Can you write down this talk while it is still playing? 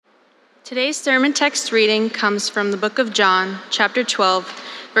Today's sermon text reading comes from the book of John, chapter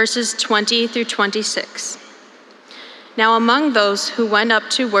 12, verses 20 through 26. Now among those who went up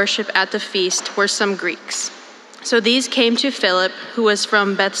to worship at the feast were some Greeks. So these came to Philip, who was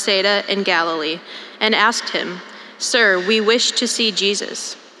from Bethsaida in Galilee, and asked him, "Sir, we wish to see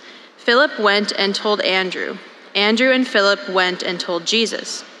Jesus." Philip went and told Andrew. Andrew and Philip went and told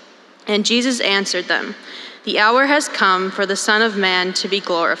Jesus. And Jesus answered them, "The hour has come for the Son of Man to be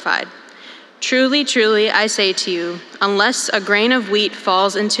glorified. Truly, truly, I say to you, unless a grain of wheat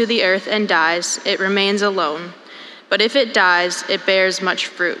falls into the earth and dies, it remains alone. But if it dies, it bears much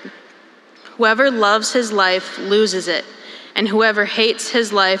fruit. Whoever loves his life loses it, and whoever hates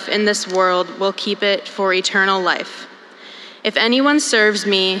his life in this world will keep it for eternal life. If anyone serves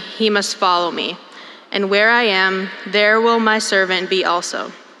me, he must follow me, and where I am, there will my servant be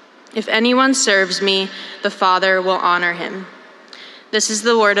also. If anyone serves me, the Father will honor him." This is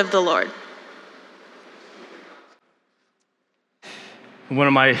the word of the Lord. One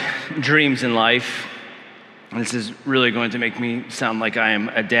of my dreams in life, and this is really going to make me sound like I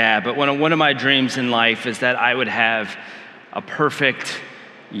am a dad, but one of my dreams in life is that I would have a perfect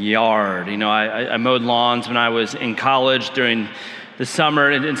yard. You know, I mowed lawns when I was in college during the summer,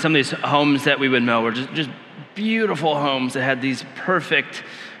 and some of these homes that we would mow were just beautiful homes that had these perfect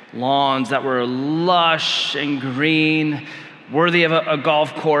lawns that were lush and green, worthy of a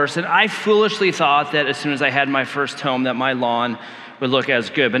golf course. And I foolishly thought that as soon as I had my first home that my lawn would look as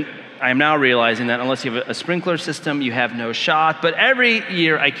good. But I am now realizing that unless you have a sprinkler system, you have no shot. But every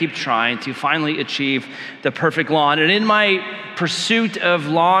year I keep trying to finally achieve the perfect lawn. And in my pursuit of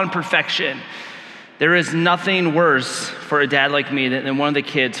lawn perfection, there is nothing worse for a dad like me than one of the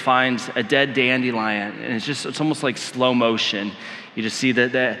kids finds a dead dandelion. And it's almost like slow motion. You just see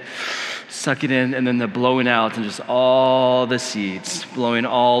that suck it in and then the blowing out and just all the seeds blowing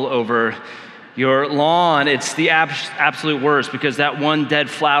all over your lawn. It's the absolute worst because that one dead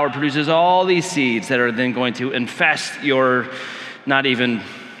flower produces all these seeds that are then going to infest your not even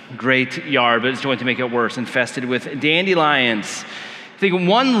great yard, but it's going to make it worse, infested with dandelions. I think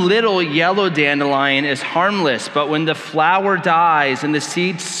one little yellow dandelion is harmless, but when the flower dies and the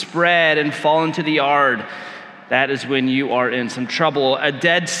seeds spread and fall into the yard, that is when you are in some trouble. A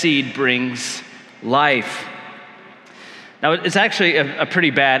dead seed brings life. Now, it's actually a pretty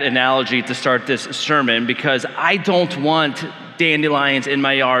bad analogy to start this sermon because I don't want dandelions in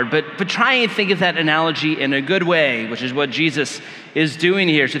my yard, but try and think of that analogy in a good way, which is what Jesus is doing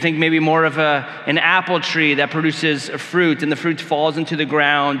here. So think maybe more of an apple tree that produces fruit, and the fruit falls into the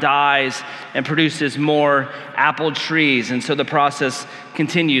ground, dies, and produces more apple trees. And so the process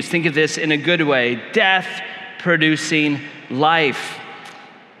continues. Think of this in a good way. Death producing life.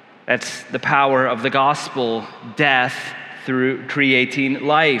 That's the power of the gospel. Death through creating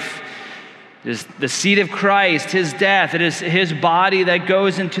life. It is the seed of Christ, his death. It is his body that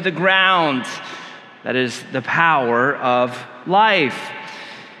goes into the ground. That is the power of life.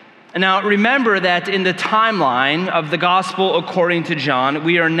 And now remember that in the timeline of the gospel according to John,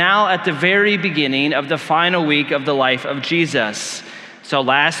 we are now at the very beginning of the final week of the life of Jesus. So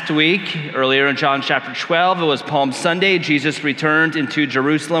last week, earlier in John chapter 12, it was Palm Sunday. Jesus returned into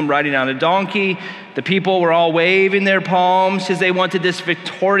Jerusalem riding on a donkey. The people were all waving their palms as they wanted this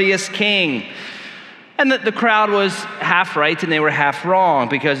victorious king. And the crowd was half right and they were half wrong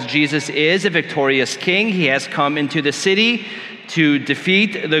because Jesus is a victorious king. He has come into the city to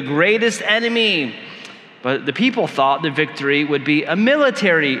defeat the greatest enemy. But the people thought the victory would be a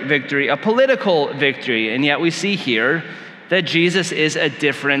military victory, a political victory. And yet we see here that Jesus is a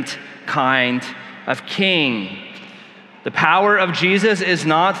different kind of king. The power of Jesus is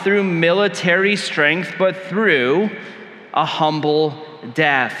not through military strength, but through a humble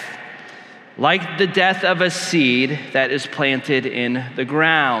death, like the death of a seed that is planted in the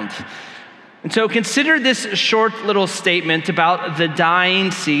ground. And so consider this short little statement about the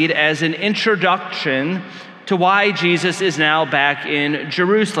dying seed as an introduction to why Jesus is now back in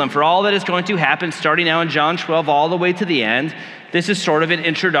Jerusalem. For all that is going to happen starting now in John 12 all the way to the end, this is sort of an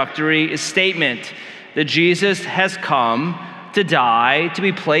introductory statement that Jesus has come to die, to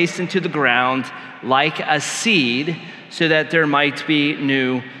be placed into the ground like a seed so that there might be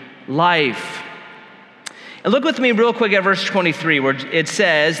new life. And look with me real quick at verse 23 where it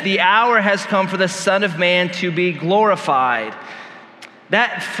says, "The hour has come for the Son of Man to be glorified."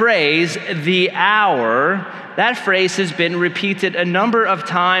 That phrase, the hour, that phrase has been repeated a number of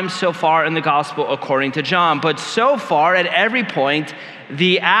times so far in the gospel according to John. But so far, at every point,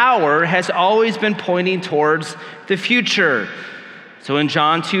 the hour has always been pointing towards the future. So in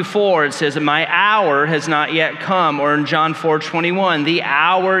John 2:4, it says, my hour has not yet come. Or in John 4:21, the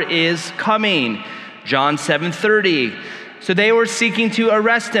hour is coming. John 7:30. So they were seeking to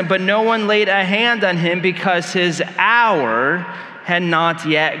arrest him, but no one laid a hand on him because his hour had not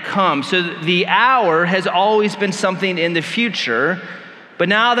yet come. So the hour has always been something in the future. But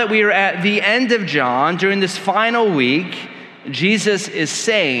now that we are at the end of John, during this final week, Jesus is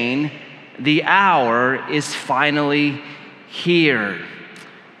saying the hour is finally here.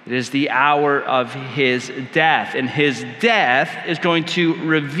 It is the hour of his death, and his death is going to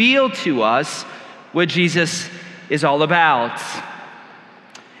reveal to us what Jesus is all about.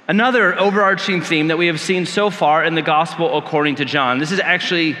 Another overarching theme that we have seen so far in the gospel according to John, this is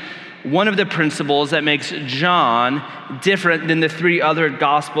actually one of the principles that makes John different than the three other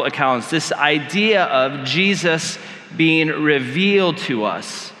gospel accounts, this idea of Jesus being revealed to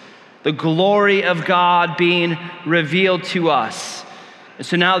us, the glory of God being revealed to us. And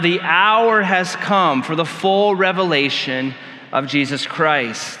so now the hour has come for the full revelation of Jesus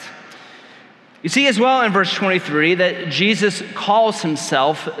Christ. You see as well in verse 23 that Jesus calls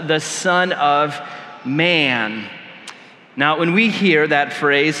himself the Son of Man. Now, when we hear that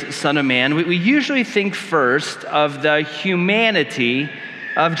phrase, Son of Man, we usually think first of the humanity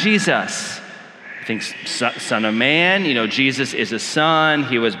of Jesus. I think Son of Man, Jesus is a son.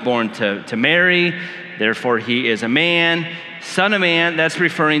 He was born to Mary, therefore he is a man. Son of Man, that's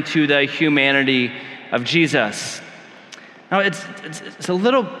referring to the humanity of Jesus. Now, it's a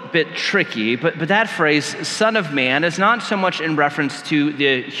little bit tricky, but that phrase, Son of Man, is not so much in reference to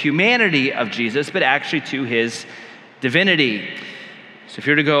the humanity of Jesus, but actually to his divinity. So if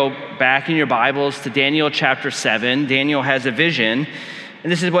you're to go back in your Bibles to Daniel chapter 7, Daniel has a vision,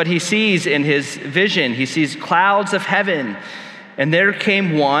 and this is what he sees in his vision. He sees clouds of heaven, and there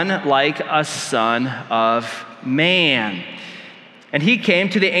came one like a son of man. And he came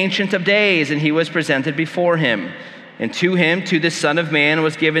to the Ancient of Days, and he was presented before him. And to him, to this Son of Man,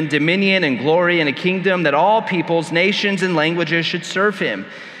 was given dominion and glory and a kingdom that all peoples, nations, and languages should serve him.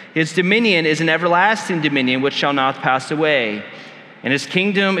 His dominion is an everlasting dominion which shall not pass away, and his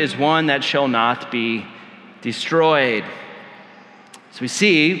kingdom is one that shall not be destroyed. So we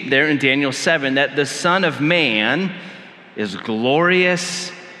see there in Daniel 7 that the Son of Man is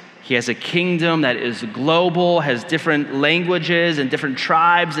glorious. He has a kingdom that is global, has different languages and different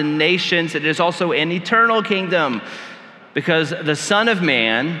tribes and nations. It is also an eternal kingdom because the Son of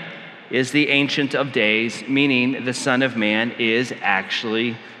Man is the Ancient of Days, meaning the Son of Man is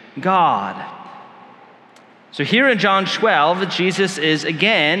actually God. So here in John 12, Jesus is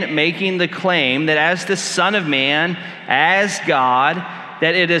again making the claim that as the Son of Man, as God,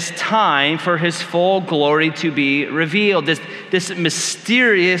 that it is time for his full glory to be revealed. This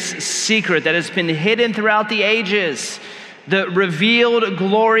mysterious secret that has been hidden throughout the ages, the revealed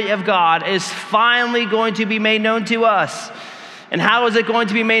glory of God is finally going to be made known to us. And how is it going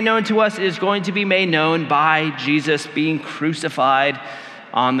to be made known to us? It is going to be made known by Jesus being crucified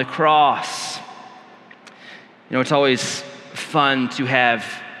on the cross. It's always fun to have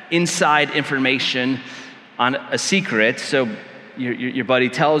inside information on a secret. So your buddy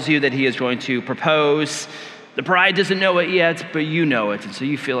tells you that he is going to propose. The bride doesn't know it yet, but you know it. And so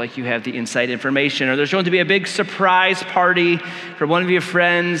you feel like you have the inside information. Or there's going to be a big surprise party for one of your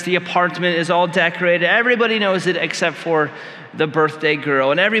friends. The apartment is all decorated. Everybody knows it except for the birthday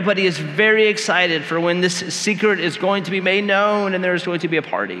girl. And everybody is very excited for when this secret is going to be made known and there's going to be a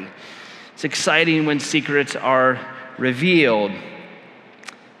party. It's exciting when secrets are revealed.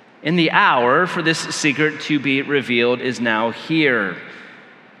 And the hour for this secret to be revealed is now here.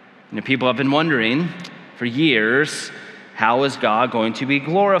 People have been wondering for years, how is God going to be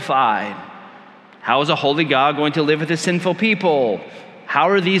glorified? How is a holy God going to live with his sinful people? How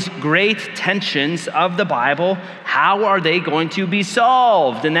are these great tensions of the Bible, how are they going to be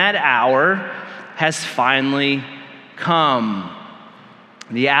solved? And that hour has finally come.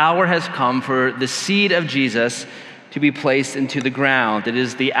 The hour has come for the seed of Jesus to be placed into the ground. It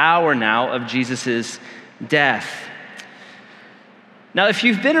is the hour now of Jesus' death. Now, if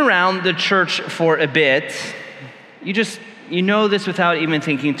you've been around the church for a bit, you know this without even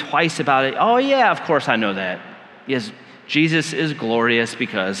thinking twice about it. Oh yeah, of course I know that. Yes, Jesus is glorious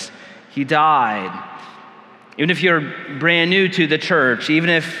because he died. Even if you're brand new to the church, even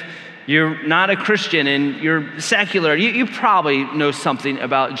if you're not a Christian and you're secular, you probably know something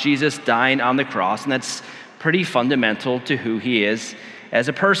about Jesus dying on the cross, and that's pretty fundamental to who he is as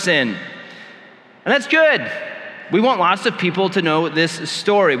a person. And that's good. We want lots of people to know this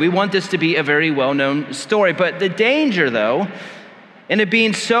story. We want this to be a very well-known story. But the danger, though, And it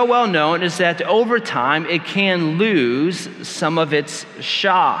being so well known is that over time it can lose some of its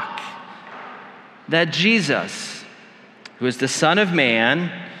shock. That Jesus, who is the Son of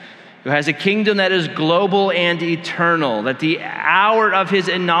Man, who has a kingdom that is global and eternal, that the hour of his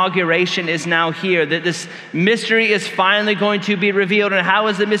inauguration is now here, that this mystery is finally going to be revealed. And how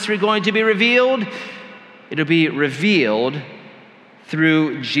is the mystery going to be revealed? It'll be revealed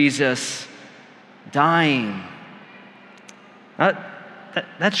through Jesus dying.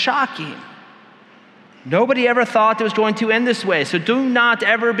 That's shocking. Nobody ever thought it was going to end this way. So do not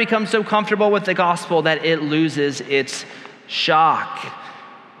ever become so comfortable with the gospel that it loses its shock.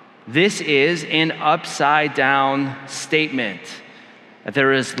 This is an upside down statement, that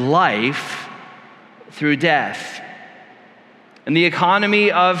there is life through death. In the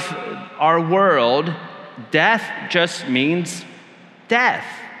economy of our world, death just means death.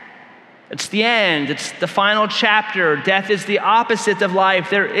 It's the end. It's the final chapter. Death is the opposite of life.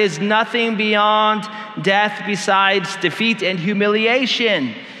 There is nothing beyond death besides defeat and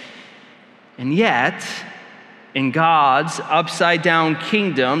humiliation. And yet, in God's upside-down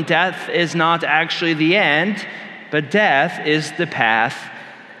kingdom, death is not actually the end, but death is the path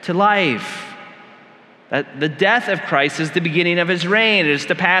to life. That the death of Christ is the beginning of his reign. It is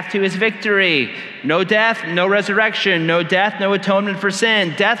the path to his victory. No death, no resurrection. No death, no atonement for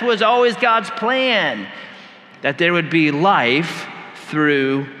sin. Death was always God's plan, that there would be life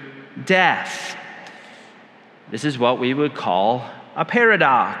through death. This is what we would call a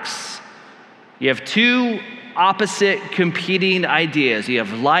paradox. You have two opposite competing ideas. You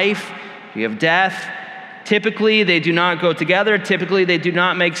have life, you have death. Typically, they do not go together. Typically, they do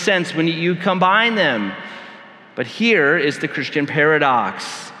not make sense when you combine them. But here is the Christian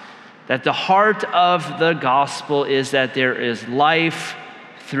paradox, that the heart of the gospel is that there is life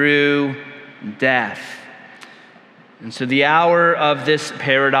through death. And so the hour of this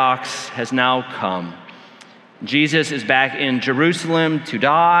paradox has now come. Jesus is back in Jerusalem to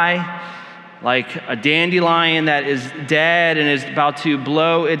die, like a dandelion that is dead and is about to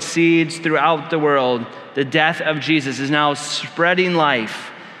blow its seeds throughout the world. The death of Jesus is now spreading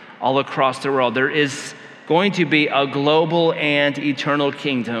life all across the world. There is going to be a global and eternal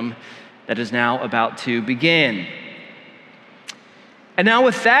kingdom that is now about to begin. And now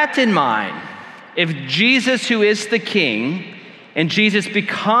with that in mind, if Jesus, who is the king, and Jesus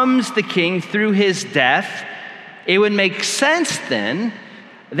becomes the king through his death, it would make sense then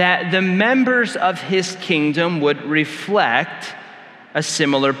that the members of his kingdom would reflect a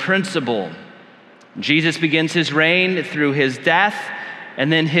similar principle. Jesus begins his reign through his death,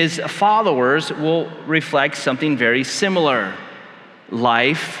 and then his followers will reflect something very similar: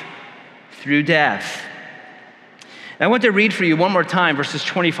 life through death. And I want to read for you one more time verses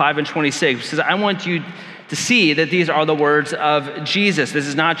 25 and 26, because I want you to see that these are the words of Jesus. This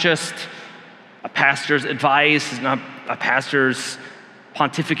is not just a pastor's advice. It's not a pastor's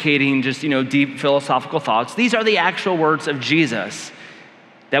pontificating just, deep philosophical thoughts. These are the actual words of Jesus,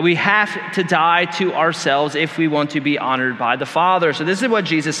 that we have to die to ourselves if we want to be honored by the Father. So this is what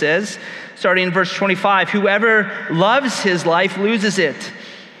Jesus says, starting in verse 25. Whoever loves his life loses it,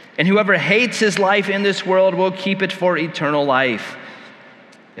 and whoever hates his life in this world will keep it for eternal life.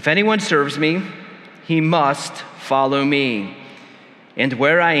 If anyone serves me, he must follow me. And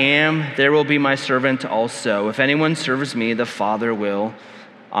where I am, there will be my servant also. If anyone serves me, the Father will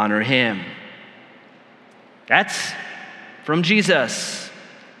honor him. That's from Jesus.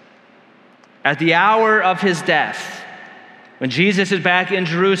 At the hour of his death, when Jesus is back in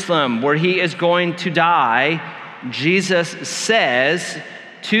Jerusalem, where he is going to die, Jesus says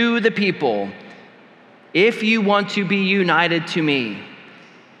to the people, if you want to be united to me,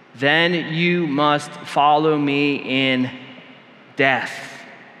 then you must follow me in death.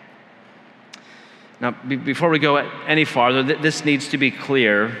 Now, before we go any farther, this needs to be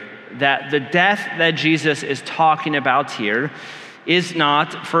clear that the death that Jesus is talking about here is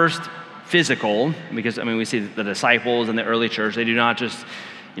not first physical, because we see the disciples and the early church, they do not just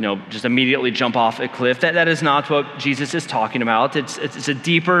immediately jump off a cliff. That is not what Jesus is talking about. It's a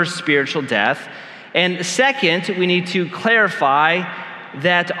deeper spiritual death. And second, we need to clarify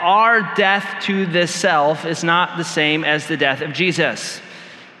that our death to the self is not the same as the death of Jesus.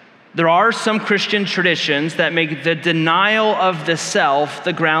 There are some Christian traditions that make the denial of the self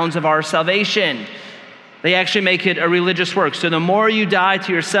the grounds of our salvation. They actually make it a religious work. So the more you die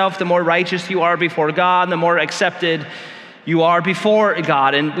to yourself, the more righteous you are before God, the more accepted you are before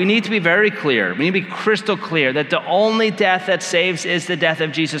God. And we need to be very clear. We need to be crystal clear that the only death that saves is the death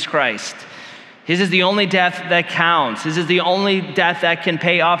of Jesus Christ. His is the only death that counts. His is the only death that can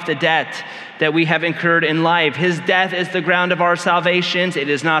pay off the debt that we have incurred in life. His death is the ground of our salvations. It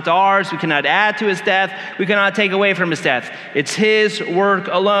is not ours. We cannot add to his death. We cannot take away from his death. It's his work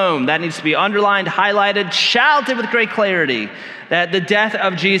alone. That needs to be underlined, highlighted, shouted with great clarity, that the death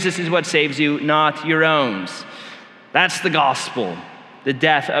of Jesus is what saves you, not your own. That's the gospel, the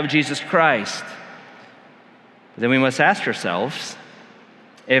death of Jesus Christ. But then we must ask ourselves,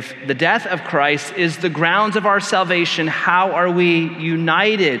 if the death of Christ is the grounds of our salvation, how are we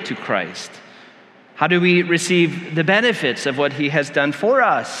united to Christ? How do we receive the benefits of what he has done for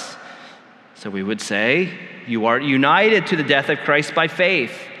us? So we would say, you are united to the death of Christ by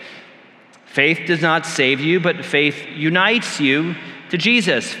faith. Faith does not save you, but faith unites you to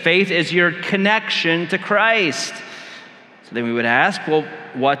Jesus. Faith is your connection to Christ. So then we would ask, well,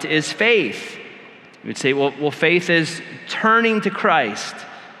 what is faith? We would say, well, faith is turning to Christ.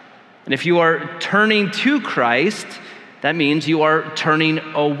 And if you are turning to Christ, that means you are turning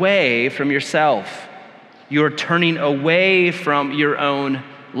away from yourself. You are turning away from your own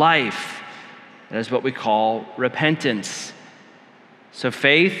life. That is what we call repentance. So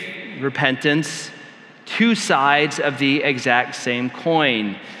faith, repentance, two sides of the exact same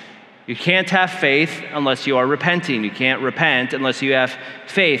coin. You can't have faith unless you are repenting. You can't repent unless you have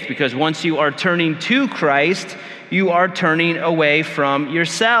faith, because once you are turning to Christ, you are turning away from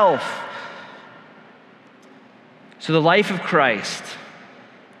yourself. So the life of Christ,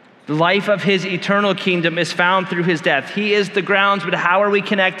 the life of his eternal kingdom is found through his death. He is the grounds, but how are we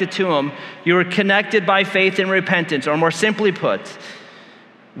connected to him? You are connected by faith and repentance, or more simply put,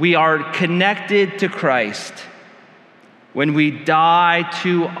 we are connected to Christ when we die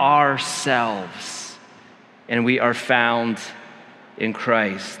to ourselves and we are found in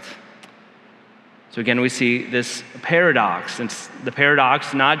Christ. So again, we see this paradox. It's the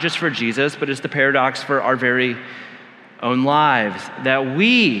paradox not just for Jesus, but it's the paradox for our very own lives, that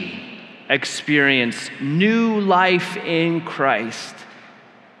we experience new life in Christ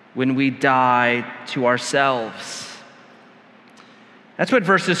when we die to ourselves. That's what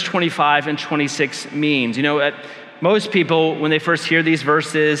verses 25 and 26 means. You know, most people, when they first hear these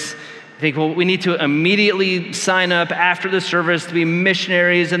verses, think, well, we need to immediately sign up after the service to be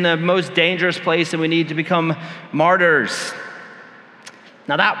missionaries in the most dangerous place, and we need to become martyrs.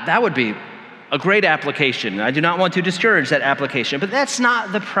 Now that would be a great application. I do not want to discourage that application, but that's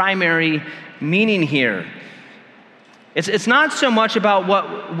not the primary meaning here. It's not so much about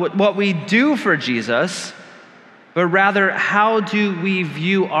what we do for Jesus, but rather how do we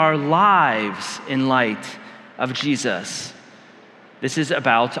view our lives in light of Jesus. This is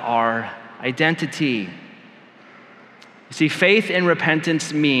about our identity. You see, faith in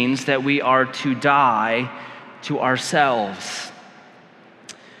repentance means that we are to die to ourselves.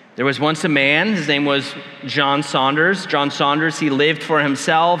 There was once a man, his name was Jon Saunders. Jon Saunders, he lived for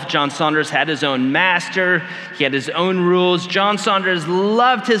himself. Jon Saunders had his own master. He had his own rules. Jon Saunders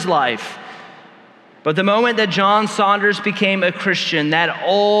loved his life. But the moment that Jon Saunders became a Christian, that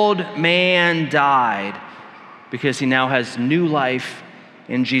old man died, because he now has new life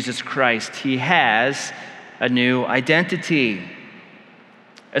in Jesus Christ. He has a new identity.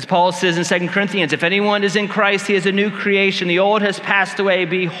 As Paul says in 2 Corinthians, if anyone is in Christ, he is a new creation. The old has passed away.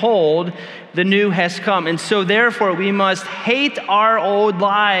 Behold, the new has come. And so therefore, we must hate our old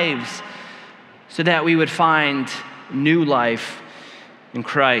lives so that we would find new life in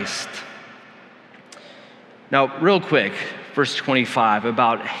Christ. Now, real quick, verse 25,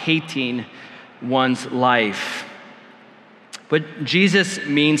 about hating one's life. What Jesus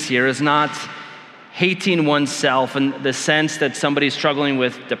means here is not hating oneself in the sense that somebody struggling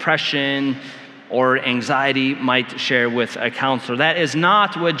with depression or anxiety might share with a counselor. That is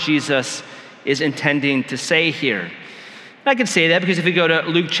not what Jesus is intending to say here. And I can say that because if you go to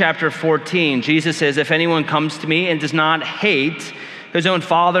Luke chapter 14, Jesus says, if anyone comes to me and does not hate his own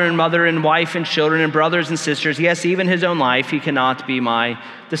father and mother and wife and children and brothers and sisters, yes, even his own life, he cannot be my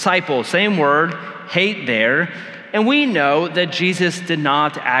disciple. Same word, hate there. And we know that Jesus did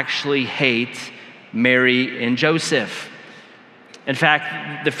not actually hate Mary and Joseph. In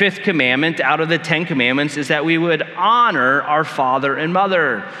fact, the fifth commandment out of the 10 commandments is that we would honor our father and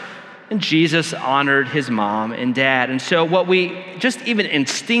mother. And Jesus honored his mom and dad. And so what we just even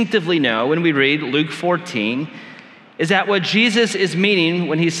instinctively know when we read Luke 14 is that what Jesus is meaning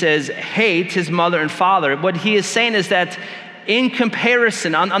when he says hate his mother and father, what he is saying is that in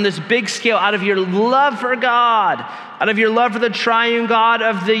comparison, on this big scale, out of your love for God, out of your love for the triune God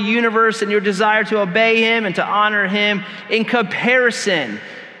of the universe and your desire to obey him and to honor him, in comparison,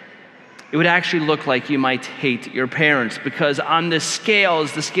 it would actually look like you might hate your parents, because on the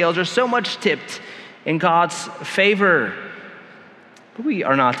scales are so much tipped in God's favor. we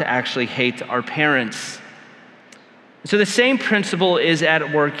are not to actually hate our parents. So the same principle is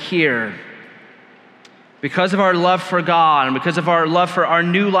at work here. Because of our love for God and because of our love for our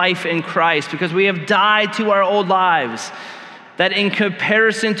new life in Christ, because we have died to our old lives, that in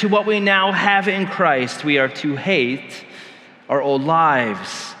comparison to what we now have in Christ, we are to hate our old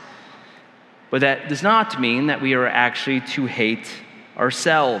lives. But that does not mean that we are actually to hate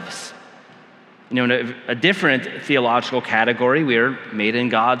ourselves. In a different theological category, we are made in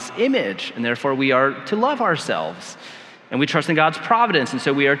God's image, and therefore we are to love ourselves. And we trust in God's providence, and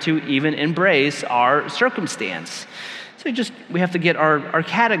so we are to even embrace our circumstance. So we have to get our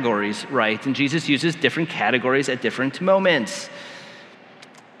categories right, and Jesus uses different categories at different moments.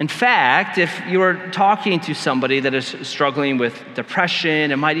 In fact, if you are talking to somebody that is struggling with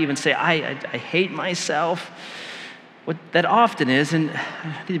depression and might even say, I hate myself, what that often is, and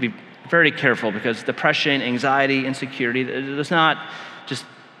I need to be very careful because depression, anxiety, insecurity, there's not just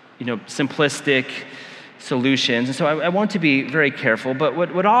simplistic solutions. And so I want to be very careful. But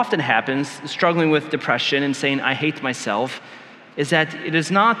what often happens, struggling with depression and saying, I hate myself, is that it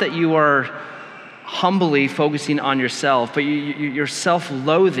is not that you are humbly focusing on yourself, but you're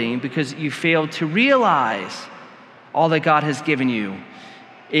self-loathing because you failed to realize all that God has given you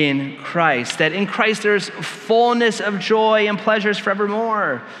in Christ. That in Christ there's fullness of joy and pleasures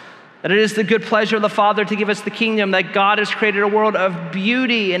forevermore. That it is the good pleasure of the Father to give us the kingdom, that God has created a world of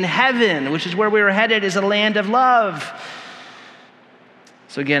beauty in heaven, which is where we are headed, is a land of love.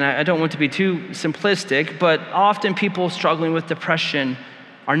 So again, I don't want to be too simplistic, but often people struggling with depression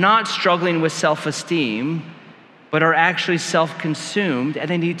are not struggling with self-esteem, but are actually self-consumed, and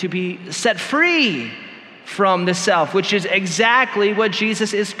they need to be set free from the self, which is exactly what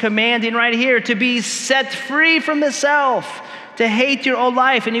Jesus is commanding right here, to be set free from the self, to hate your old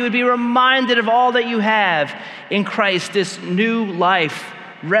life, and you would be reminded of all that you have in Christ, this new life,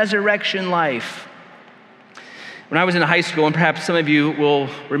 resurrection life. When I was in high school, and perhaps some of you will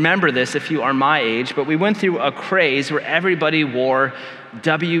remember this if you are my age, but we went through a craze where everybody wore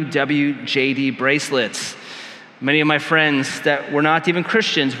WWJD bracelets. Many of my friends that were not even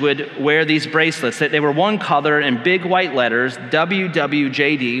Christians would wear these bracelets. They were one color in big white letters,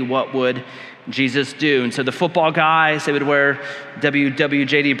 WWJD, what would Jesus do? And so the football guys, they would wear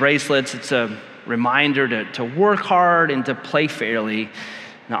WWJD bracelets. It's a reminder to work hard and to play fairly.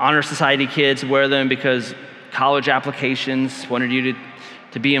 The Honor Society kids wear them because college applications wanted you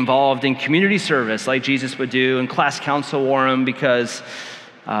to be involved in community service like Jesus would do, and class council wore them because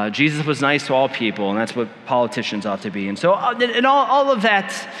Jesus was nice to all people, and that's what politicians ought to be. And so and all of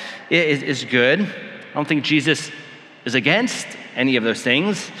that is good. I don't think Jesus is against any of those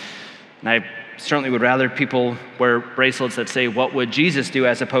things. And I certainly would rather people wear bracelets that say, what would Jesus do,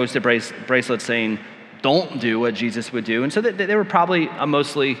 as opposed to bracelets saying, don't do what Jesus would do. And so they were probably a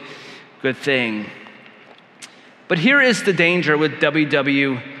mostly good thing. But here is the danger with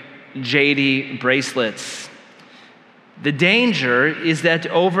WWJD bracelets. The danger is that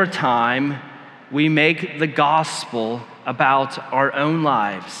over time, we make the gospel about our own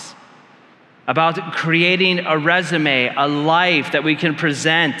lives, about creating a resume, a life that we can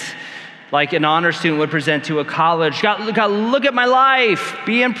present like an honor student would present to a college. God, look at my life.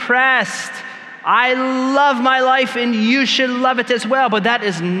 Be impressed. I love my life, and you should love it as well. But that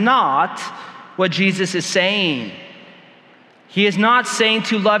is not what Jesus is saying. He is not saying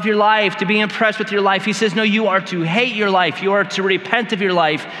to love your life, to be impressed with your life. He says, no, you are to hate your life. You are to repent of your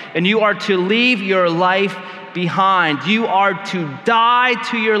life, and you are to leave your life behind. You are to die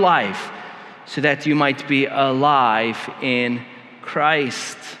to your life so that you might be alive in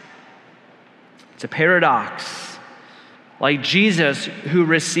Christ. It's a paradox. Like Jesus, who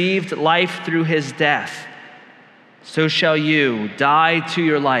received life through his death, so shall you die to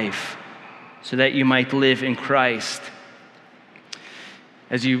your life so that you might live in Christ.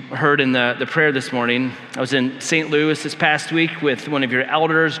 As you heard in the prayer this morning, I was in St. Louis this past week with one of your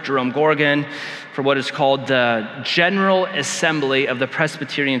elders, Jerome Gorgon, for what is called the General Assembly of the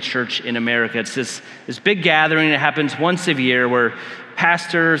Presbyterian Church in America. It's this big gathering that happens once a year where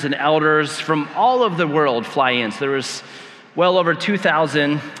pastors and elders from all over the world fly in. So there was well over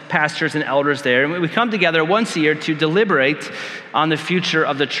 2,000 pastors and elders there. And we come together once a year to deliberate on the future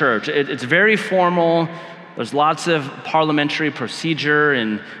of the church. It's very formal. There's lots of parliamentary procedure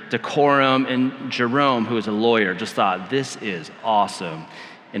and decorum. And Jerome, who is a lawyer, just thought, this is awesome.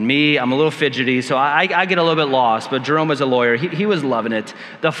 And me, I'm a little fidgety, so I get a little bit lost. But Jerome was a lawyer. He was loving it.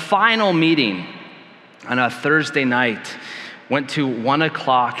 The final meeting on a Thursday night went to 1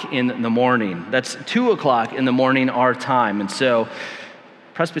 o'clock in the morning. That's 2 o'clock in the morning our time. And so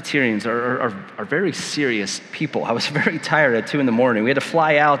Presbyterians are very serious people. I was very tired at 2 in the morning. We had to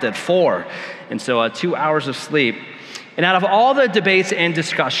fly out at 4, and so 2 hours of sleep. And out of all the debates and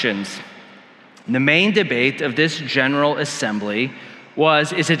discussions, the main debate of this General Assembly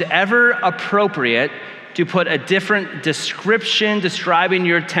was, is it ever appropriate to put a different description describing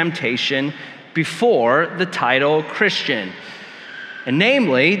your temptation before the title Christian? And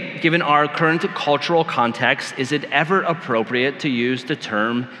namely, given our current cultural context, is it ever appropriate to use the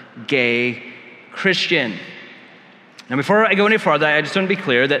term gay Christian? Now, before I go any further, I just want to be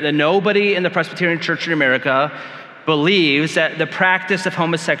clear that nobody in the Presbyterian Church in America believes that the practice of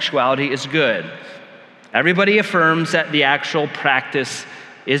homosexuality is good. Everybody affirms that the actual practice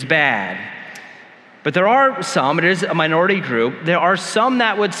is bad. But there are some, it is a minority group, there are some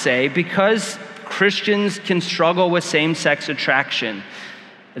that would say because Christians can struggle with same-sex attraction,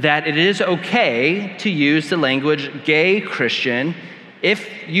 that it is okay to use the language gay Christian if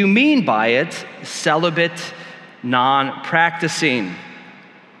you mean by it celibate, non-practicing.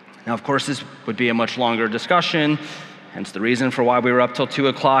 Now, of course, this would be a much longer discussion, hence the reason for why we were up till 2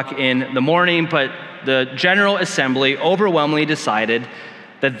 o'clock in the morning, but the General Assembly overwhelmingly decided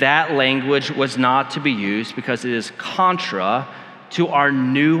that that language was not to be used because it is contra to our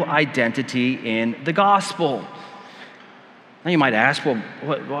new identity in the gospel. Now you might ask, well,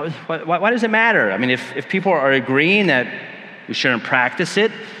 why does it matter? I mean, if people are agreeing that we shouldn't practice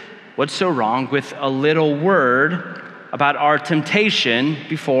it, what's so wrong with a little word about our temptation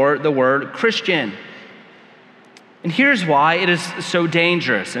before the word Christian? And here's why it is so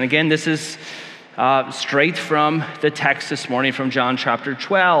dangerous. And again, this is straight from the text this morning from John chapter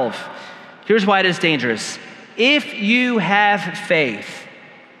 12. Here's why it is dangerous. If you have faith,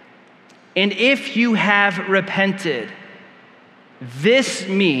 and if you have repented, this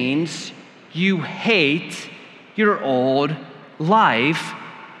means you hate your old life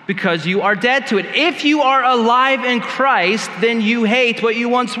because you are dead to it. If you are alive in Christ, then you hate what you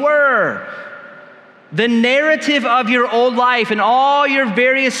once were. The narrative of your old life and all your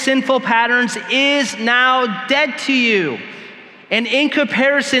various sinful patterns is now dead to you. And in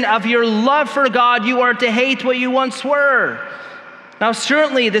comparison of your love for God, you are to hate what you once were. Now,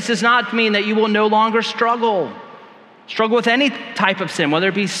 certainly, this does not mean that you will no longer struggle with any type of sin, whether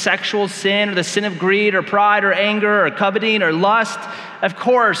it be sexual sin or the sin of greed or pride or anger or coveting or lust. Of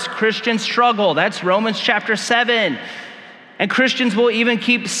course, Christians struggle. That's Romans chapter 7. And Christians will even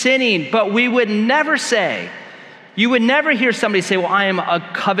keep sinning, but we would never say, you would never hear somebody say, well, I am a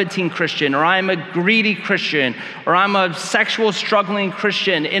coveting Christian, or I am a greedy Christian, or I'm a sexual struggling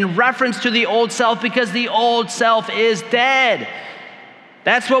Christian, in reference to the old self, because the old self is dead.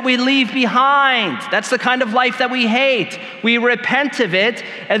 That's what we leave behind. That's the kind of life that we hate. We repent of it,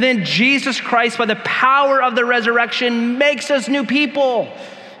 and then Jesus Christ, by the power of the resurrection, makes us new people.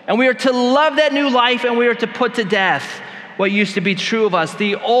 And we are to love that new life, and we are to put to death what used to be true of us.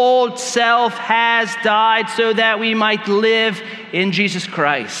 The old self has died so that we might live in Jesus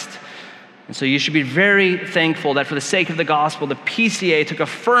Christ. And so you should be very thankful that for the sake of the gospel, the PCA took a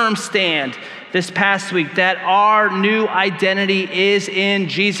firm stand this past week that our new identity is in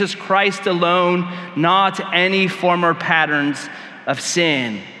Jesus Christ alone, not any former patterns of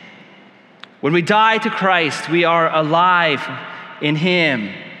sin. When we die to Christ, we are alive in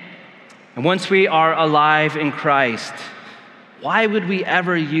Him. And once we are alive in Christ, why would we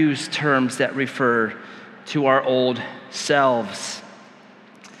ever use terms that refer to our old selves?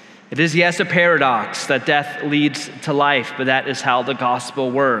 It is, yes, a paradox that death leads to life, but that is how the gospel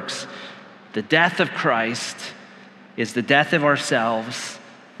works. The death of Christ is the death of ourselves,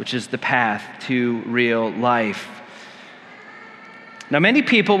 which is the path to real life. Now, many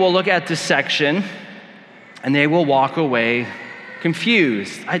people will look at this section and they will walk away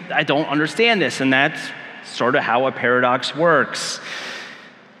confused. I don't understand this, and that's sort of how a paradox works.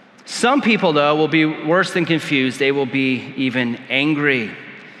 Some people, though, will be worse than confused. They will be even angry.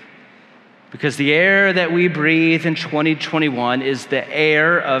 Because the air that we breathe in 2021 is the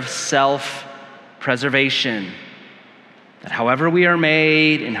air of self-preservation. That however we are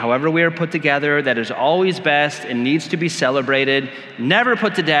made and however we are put together, that is always best and needs to be celebrated, never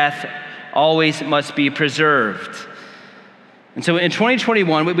put to death, always must be preserved. And so in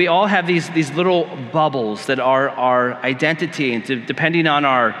 2021, we all have these little bubbles that are our identity, and depending on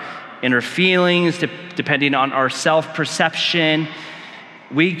our inner feelings, depending on our self-perception,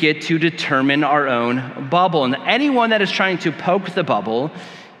 we get to determine our own bubble. And anyone that is trying to poke the bubble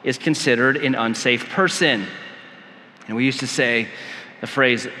is considered an unsafe person. And we used to say the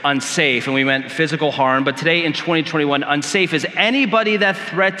phrase unsafe, and we meant physical harm, but today in 2021, unsafe is anybody that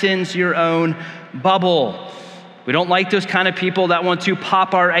threatens your own bubble. We don't like those kind of people that want to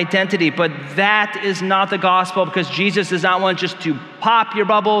pop our identity, but that is not the gospel, because Jesus does not want just to pop your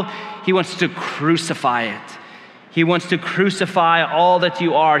bubble. He wants to crucify it. He wants to crucify all that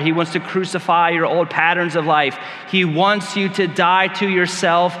you are. He wants to crucify your old patterns of life. He wants you to die to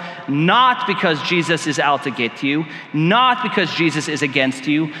yourself, not because Jesus is out to get you, not because Jesus is against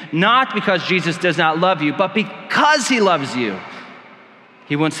you, not because Jesus does not love you, but because he loves you.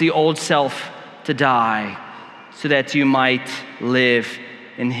 He wants the old self to die so that you might live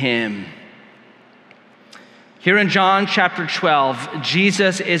in him. Here in John chapter 12,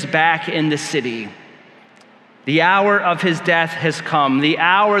 Jesus is back in the city. The hour of his death has come. The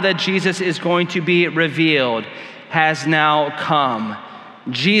hour that Jesus is going to be revealed has now come.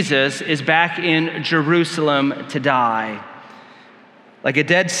 Jesus is back in Jerusalem to die. Like a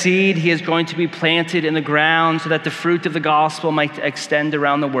dead seed, he is going to be planted in the ground so that the fruit of the gospel might extend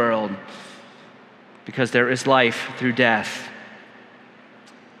around the world, because there is life through death.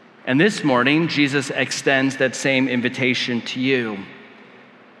 And this morning, Jesus extends that same invitation to you,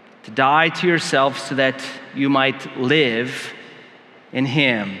 to die to yourself so that you might live in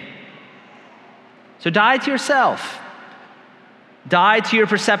him. So die to yourself. Die to your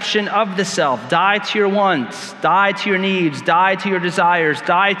perception of the self. Die to your wants. Die to your needs. Die to your desires.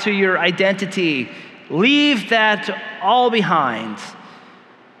 Die to your identity. Leave that all behind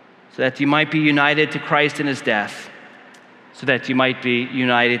so that you might be united to Christ in his death, so that you might be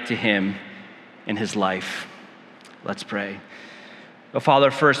united to him in his life. Let's pray. Oh,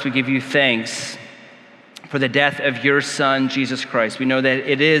 Father, first we give you thanks for the death of your Son, Jesus Christ. We know that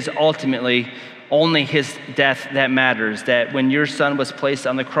it is ultimately only his death that matters, that when your Son was placed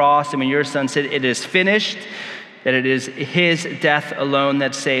on the cross and when your Son said, "It is finished," that it is his death alone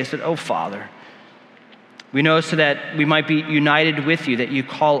that saves. But, oh, Father, we know so that we might be united with you, that you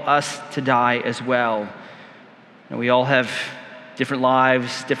call us to die as well. And we all have different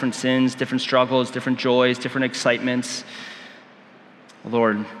lives, different sins, different struggles, different joys, different excitements,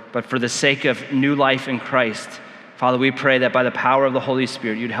 Lord. But for the sake of new life in Christ, Father, we pray that by the power of the Holy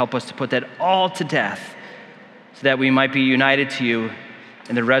Spirit, you'd help us to put that all to death so that we might be united to you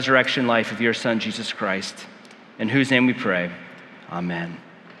in the resurrection life of your Son, Jesus Christ, in whose name we pray. Amen.